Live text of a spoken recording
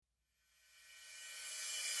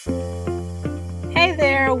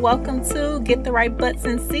there. Welcome to Get the Right Butts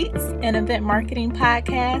and Seats, an event marketing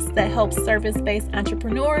podcast that helps service-based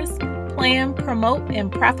entrepreneurs plan, promote, and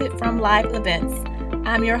profit from live events.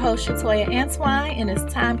 I'm your host, Shatoya Antoine, and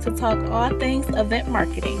it's time to talk all things event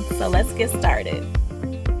marketing. So let's get started.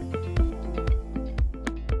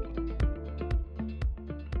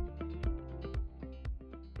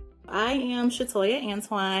 I am Shatoya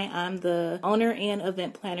Antoine. I'm the owner and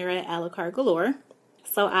event planner at A La Carte Galore.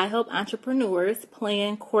 So I help entrepreneurs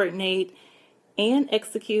plan, coordinate, and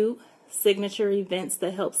execute signature events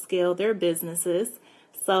that help scale their businesses.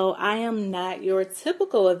 So I am not your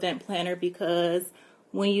typical event planner because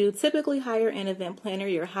when you typically hire an event planner,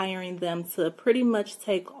 you're hiring them to pretty much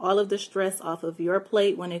take all of the stress off of your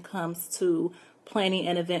plate when it comes to planning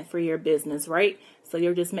an event for your business, right? So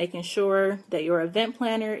you're just making sure that your event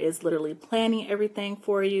planner is literally planning everything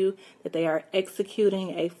for you, that they are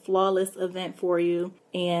executing a flawless event for you,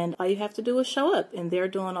 and all you have to do is show up, and they're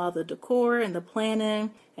doing all the decor and the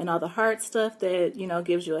planning and all the hard stuff that,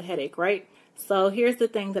 gives you a headache, right? So here's the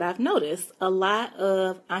thing that I've noticed. A lot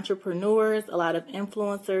of entrepreneurs, a lot of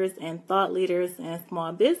influencers and thought leaders and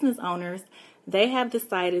small business owners, they have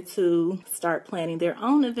decided to start planning their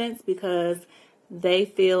own events because they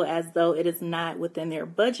feel as though it is not within their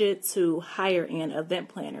budget to hire an event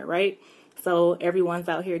planner, right? So everyone's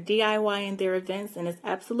out here DIYing their events, and there's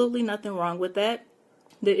absolutely nothing wrong with that.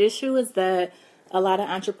 The issue is that a lot of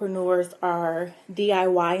entrepreneurs are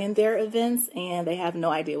DIYing their events and they have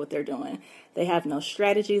no idea what they're doing. They have no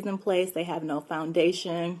strategies in place. They have no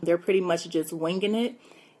foundation. They're pretty much just winging it.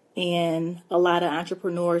 And a lot of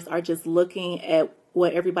entrepreneurs are just looking at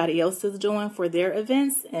what everybody else is doing for their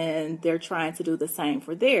events, and they're trying to do the same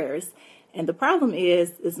for theirs. And the problem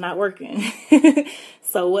is, it's not working.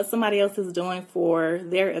 So what somebody else is doing for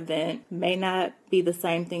their event may not be the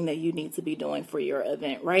same thing that you need to be doing for your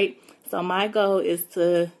event, right? So my goal is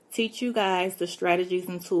to teach you guys the strategies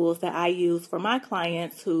and tools that I use for my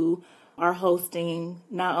clients who are hosting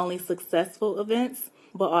not only successful events,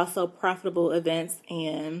 but also profitable events,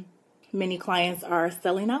 and many clients are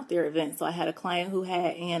selling out their events. So I had a client who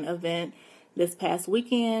had an event this past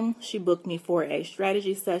weekend. She booked me for a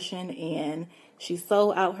strategy session and she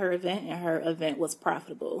sold out her event, and her event was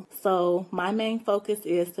profitable. So my main focus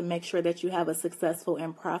is to make sure that you have a successful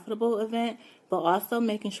and profitable event, but also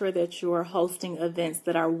making sure that you're hosting events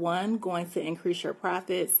that are, one, going to increase your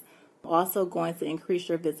profits, also going to increase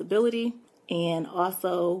your visibility, and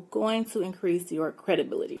also going to increase your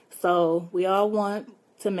credibility. So we all want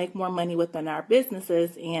to make more money within our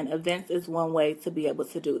businesses, and events is one way to be able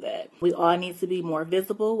to do that. We all need to be more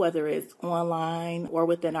visible, whether it's online or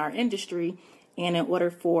within our industry. And in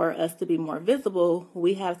order for us to be more visible,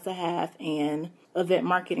 we have to have an event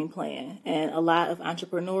marketing plan. And a lot of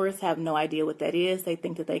entrepreneurs have no idea what that is. They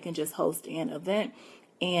think that they can just host an event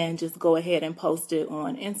and just go ahead and post it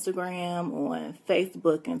on Instagram, on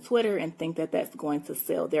Facebook and Twitter, and think that that's going to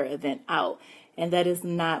sell their event out. And that is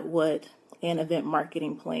not what an event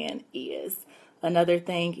marketing plan is. Another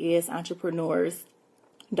thing is entrepreneurs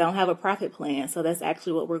don't have a profit plan. So that's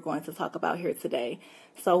actually what we're going to talk about here today.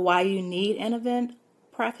 So why you need an event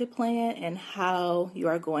profit plan and how you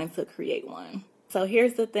are going to create one. So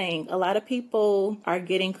here's the thing. A lot of people are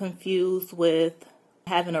getting confused with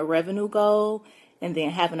having a revenue goal and then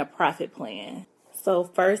having a profit plan. So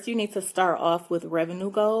first you need to start off with revenue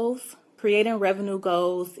goals. Creating revenue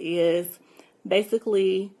goals is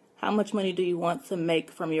basically how much money do you want to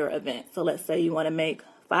make from your event. So let's say you want to make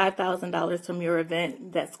 $5,000 from your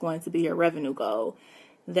event. That's going to be your revenue goal.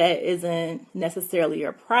 That isn't necessarily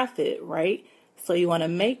your profit, right? So you want to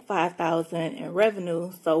make $5,000 in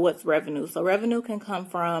revenue. So what's revenue? So revenue can come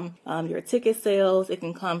from your ticket sales. It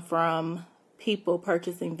can come from people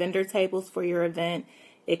purchasing vendor tables for your event.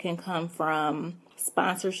 It can come from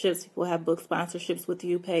sponsorships. People have booked sponsorships with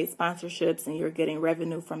you, paid sponsorships, and you're getting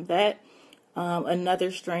revenue from that.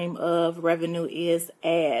 Another stream of revenue is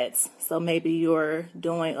ads. So maybe you're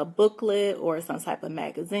doing a booklet or some type of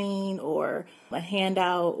magazine or a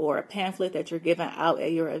handout or a pamphlet that you're giving out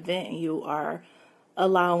at your event, and you are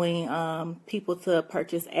allowing people to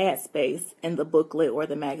purchase ad space in the booklet or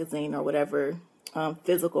the magazine or whatever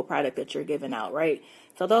physical product that you're giving out, right?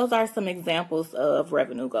 So those are some examples of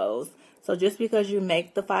revenue goals. So just because you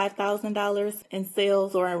make the $5,000 in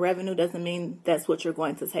sales or in revenue doesn't mean that's what you're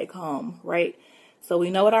going to take home, right? So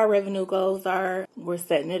we know what our revenue goals are. We're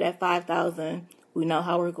setting it at $5,000. We know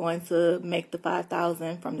how we're going to make the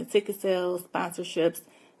 $5,000 from the ticket sales, sponsorships,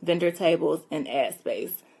 vendor tables, and ad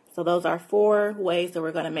space. So those are 4 ways that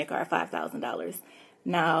we're going to make our $5,000.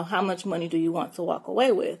 Now, how much money do you want to walk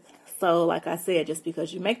away with? So like I said, just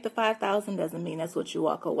because you make the $5,000 doesn't mean that's what you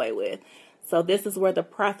walk away with. So this is where the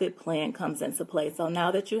profit plan comes into play. So now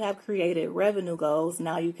that you have created revenue goals,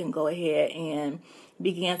 now you can go ahead and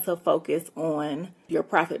begin to focus on your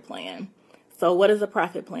profit plan. So what is a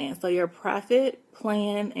profit plan? So your profit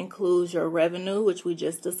plan includes your revenue, which we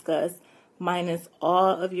just discussed, minus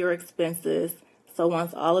all of your expenses. So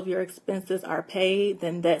once all of your expenses are paid,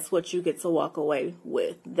 then that's what you get to walk away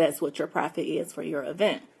with. That's what your profit is for your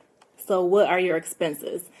event. So what are your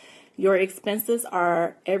expenses? Your expenses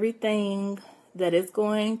are everything that is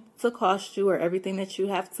going to cost you or everything that you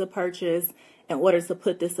have to purchase in order to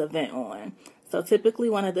put this event on. So typically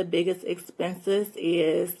one of the biggest expenses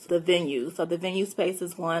is the venue. So the venue space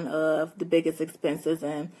is one of the biggest expenses.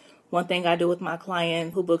 And one thing I do with my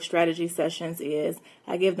clients who book strategy sessions is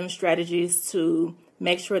I give them strategies to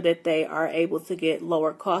make sure that they are able to get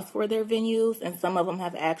lower costs for their venues. And some of them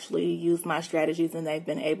have actually used my strategies and they've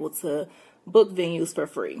been able to book venues for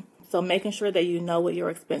free. So making sure that you know what your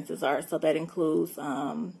expenses are. So that includes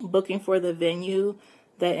booking for the venue.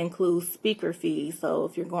 That includes speaker fees. So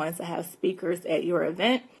if you're going to have speakers at your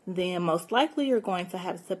event, then most likely you're going to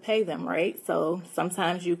have to pay them, right? So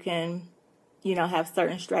sometimes you can, have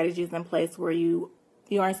certain strategies in place where you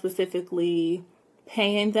aren't specifically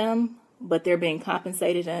paying them, but they're being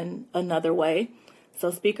compensated in another way.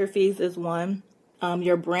 So speaker fees is one.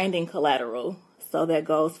 Your branding collateral. So that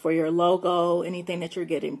goes for your logo, anything that you're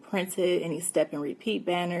getting printed, any step and repeat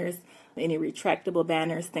banners, any retractable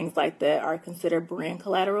banners, things like that are considered brand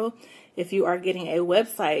collateral. If you are getting a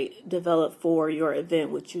website developed for your event,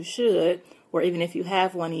 which you should, or even if you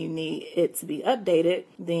have one and you need it to be updated,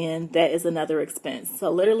 then that is another expense.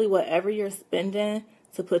 So literally whatever you're spending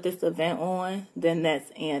to put this event on, then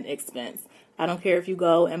that's an expense. I don't care if you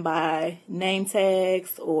go and buy name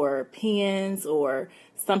tags or pins or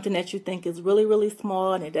something that you think is really, really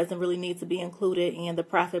small and it doesn't really need to be included in the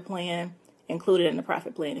profit plan. Included in the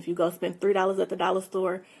profit plan. If you go spend $3 at the dollar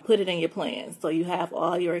store, put it in your plan so you have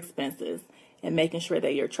all your expenses and making sure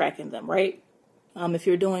that you're tracking them, right? If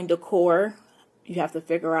you're doing decor, you have to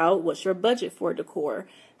figure out what's your budget for decor.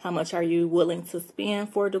 How much are you willing to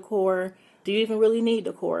spend for decor? Do you even really need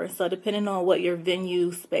decor? So depending on what your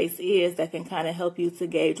venue space is, that can kind of help you to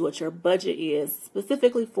gauge what your budget is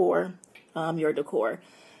specifically for your decor.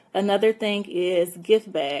 Another thing is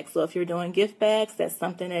gift bags. So if you're doing gift bags, that's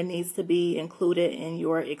something that needs to be included in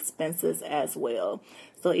your expenses as well.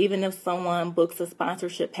 So even if someone books a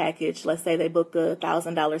sponsorship package, let's say they book a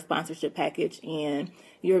 $1,000 sponsorship package and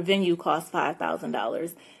your venue costs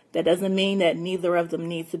 $5,000, that doesn't mean that neither of them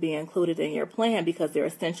needs to be included in your plan because they're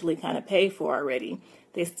essentially kind of paid for already.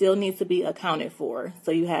 They still need to be accounted for.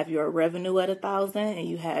 So you have your revenue at $1,000 and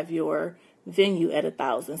you have your venue at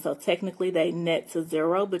 $1,000. So technically they net to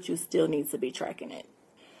zero, but you still need to be tracking it.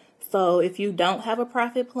 So if you don't have a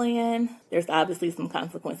profit plan, there's obviously some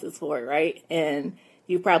consequences for it, right? And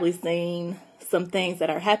you've probably seen some things that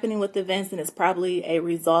are happening with events, and it's probably a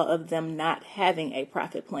result of them not having a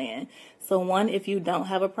profit plan. So one, if you don't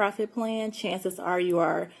have a profit plan, chances are you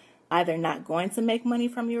are either not going to make money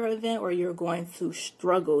from your event or you're going to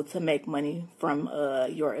struggle to make money from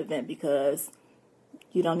your event because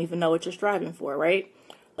you don't even know what you're striving for, right?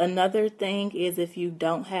 Another thing is if you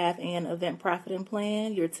don't have an event profiting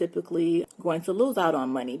plan, you're typically going to lose out on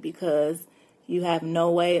money because you have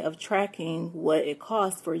no way of tracking what it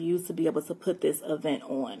costs for you to be able to put this event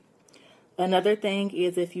on. Another thing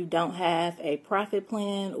is if you don't have a profit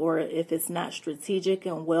plan or if it's not strategic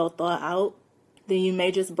and well thought out, then you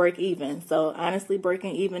may just break even. So honestly,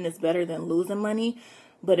 breaking even is better than losing money.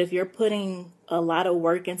 But if you're putting a lot of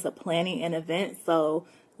work into planning an event, so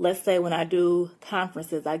let's say when I do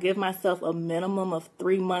conferences, I give myself a minimum of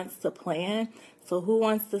 3 months to plan. So who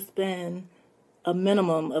wants to spend a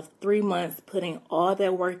minimum of 3 months putting all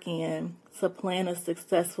that work in to plan a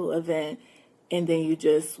successful event and then you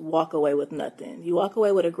just walk away with nothing? You walk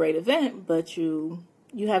away with a great event, but you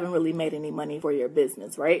haven't really made any money for your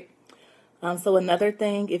business, right? So another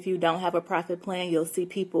thing, if you don't have a profit plan, you'll see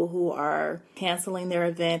people who are canceling their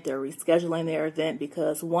event, they're rescheduling their event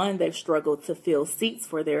because one, they've struggled to fill seats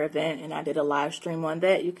for their event, and I did a live stream on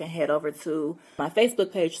that. You can head over to my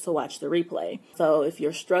Facebook page to watch the replay. So if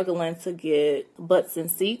you're struggling to get butts in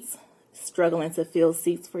seats, struggling to fill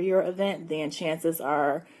seats for your event, then chances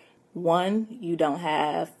are, one, you don't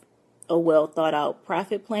have a well thought out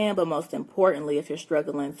profit plan, but most importantly, if you're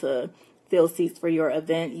struggling to fill seats for your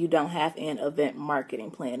event, you don't have an event marketing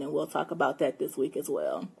plan, and we'll talk about that this week as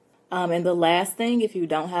well. And the last thing, if you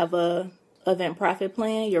don't have a event profit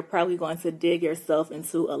plan, you're probably going to dig yourself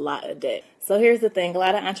into a lot of debt. So here's the thing. A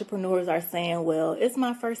lot of entrepreneurs are saying, well, it's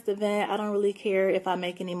my first event. I don't really care if I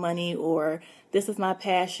make any money, or this is my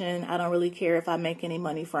passion. I don't really care if I make any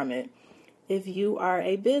money from it. If you are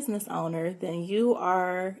a business owner, then you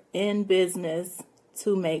are in business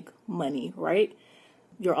to make money, right?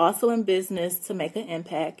 You're also in business to make an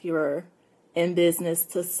impact. You're in business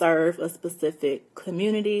to serve a specific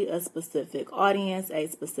community, a specific audience, a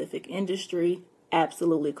specific industry.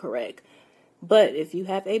 Absolutely correct. But if you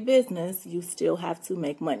have a business, you still have to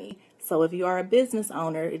make money. So if you are a business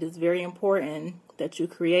owner, it is very important that you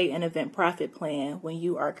create an event profit plan when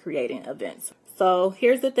you are creating events. So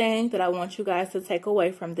here's the thing that I want you guys to take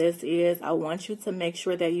away from this is I want you to make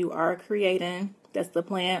sure that you are creating. That's the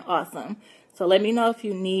plan. Awesome. So let me know if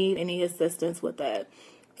you need any assistance with that.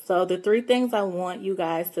 So the 3 things I want you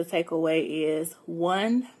guys to take away is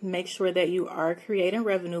 1, make sure that you are creating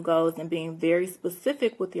revenue goals and being very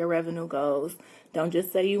specific with your revenue goals. Don't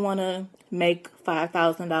just say you want to make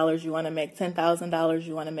 $5,000, you want to make $10,000,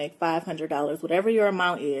 you want to make $500, whatever your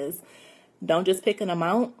amount is. Don't just pick an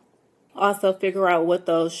amount. Also figure out what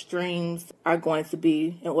those streams are going to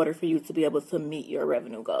be in order for you to be able to meet your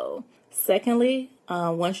revenue goal. Secondly,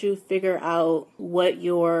 once you figure out what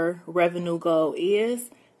your revenue goal is,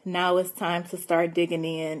 now it's time to start digging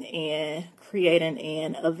in and creating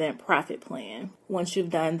an event profit plan. Once you've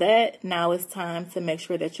done that, now it's time to make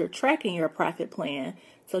sure that you're tracking your profit plan.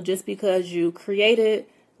 So just because you create it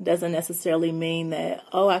doesn't necessarily mean that,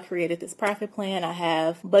 oh, I created this profit plan. I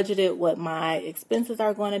have budgeted what my expenses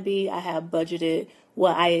are going to be. I have budgeted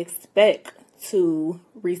what I expect to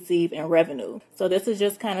receive in revenue. So this is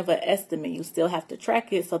just kind of an estimate. You still have to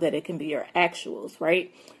track it so that it can be your actuals,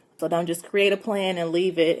 right? So don't just create a plan and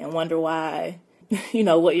leave it and wonder why,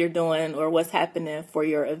 what you're doing or what's happening for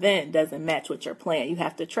your event doesn't match with your plan. You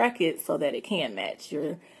have to track it so that it can match.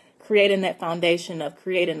 You're creating that foundation of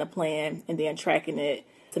creating a plan and then tracking it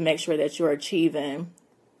to make sure that you're achieving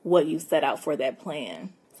what you set out for that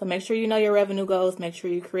plan. So make sure you know your revenue goals, make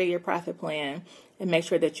sure you create your profit plan, and make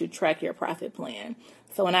sure that you track your profit plan.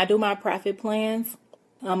 So when I do my profit plans,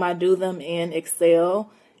 I do them in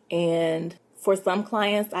Excel, and for some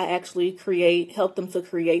clients, I actually help them to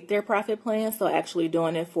create their profit plan, so actually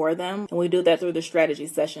doing it for them. And we do that through the strategy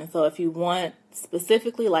session. So if you want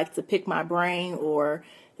specifically like to pick my brain, or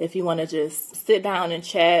if you want to just sit down and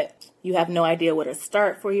chat, you have no idea where to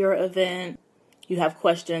start for your event, you have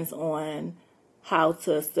questions on how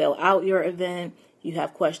to sell out your event, you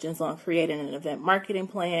have questions on creating an event marketing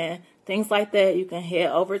plan, things like that, you can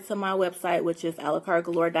head over to my website, which is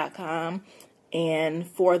alacargalore.com. And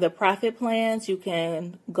for the profit plans, you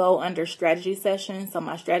can go under strategy session. So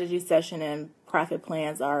my strategy session and profit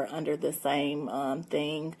plans are under the same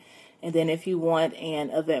thing. And then if you want an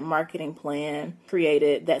event marketing plan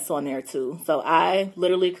created, that's on there too. So I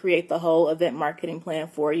literally create the whole event marketing plan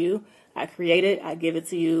for you. I create it, I give it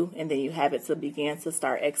to you, and then you have it to begin to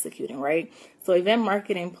start executing, right? So event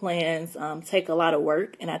marketing plans take a lot of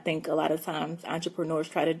work, and I think a lot of times entrepreneurs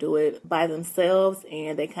try to do it by themselves,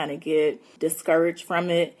 and they kind of get discouraged from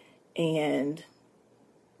it, and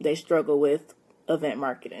they struggle with event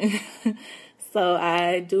marketing. So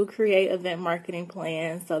I do create event marketing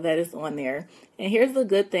plans, so that is on there. And here's the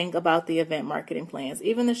good thing about the event marketing plans,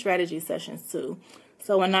 even the strategy sessions too.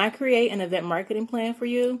 So when I create an event marketing plan for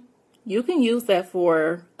you, you can use that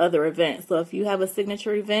for other events. So if you have a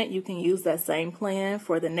signature event, you can use that same plan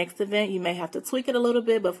for the next event. You may have to tweak it a little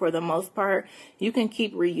bit, but for the most part, you can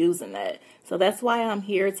keep reusing that. So that's why I'm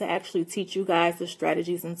here to actually teach you guys the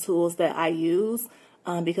strategies and tools that I use.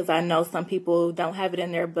 Because I know some people don't have it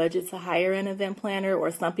in their budget to hire an event planner, or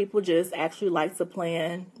some people just actually like to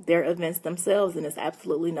plan their events themselves, and there's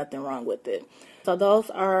absolutely nothing wrong with it. So those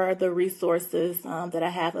are the resources that I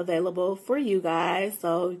have available for you guys.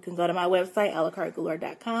 So you can go to my website,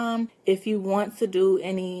 alacargalore.com. If you want to do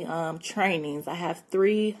any trainings, I have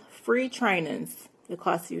 3 free trainings. It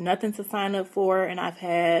costs you nothing to sign up for, and I've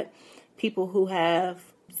had people who have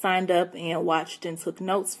signed up and watched and took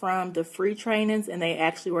notes from the free trainings, and they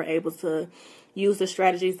actually were able to use the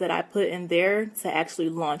strategies that I put in there to actually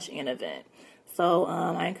launch an event. So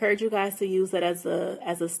I encourage you guys to use that as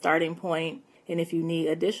a starting point. And if you need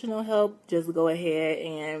additional help, just go ahead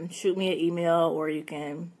and shoot me an email, or you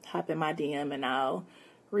can hop in my DM and I'll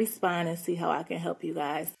respond and see how I can help you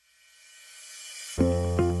guys.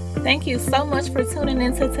 Thank you so much for tuning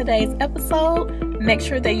into today's episode. Make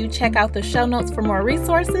sure that you check out the show notes for more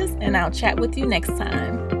resources, and I'll chat with you next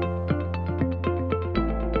time.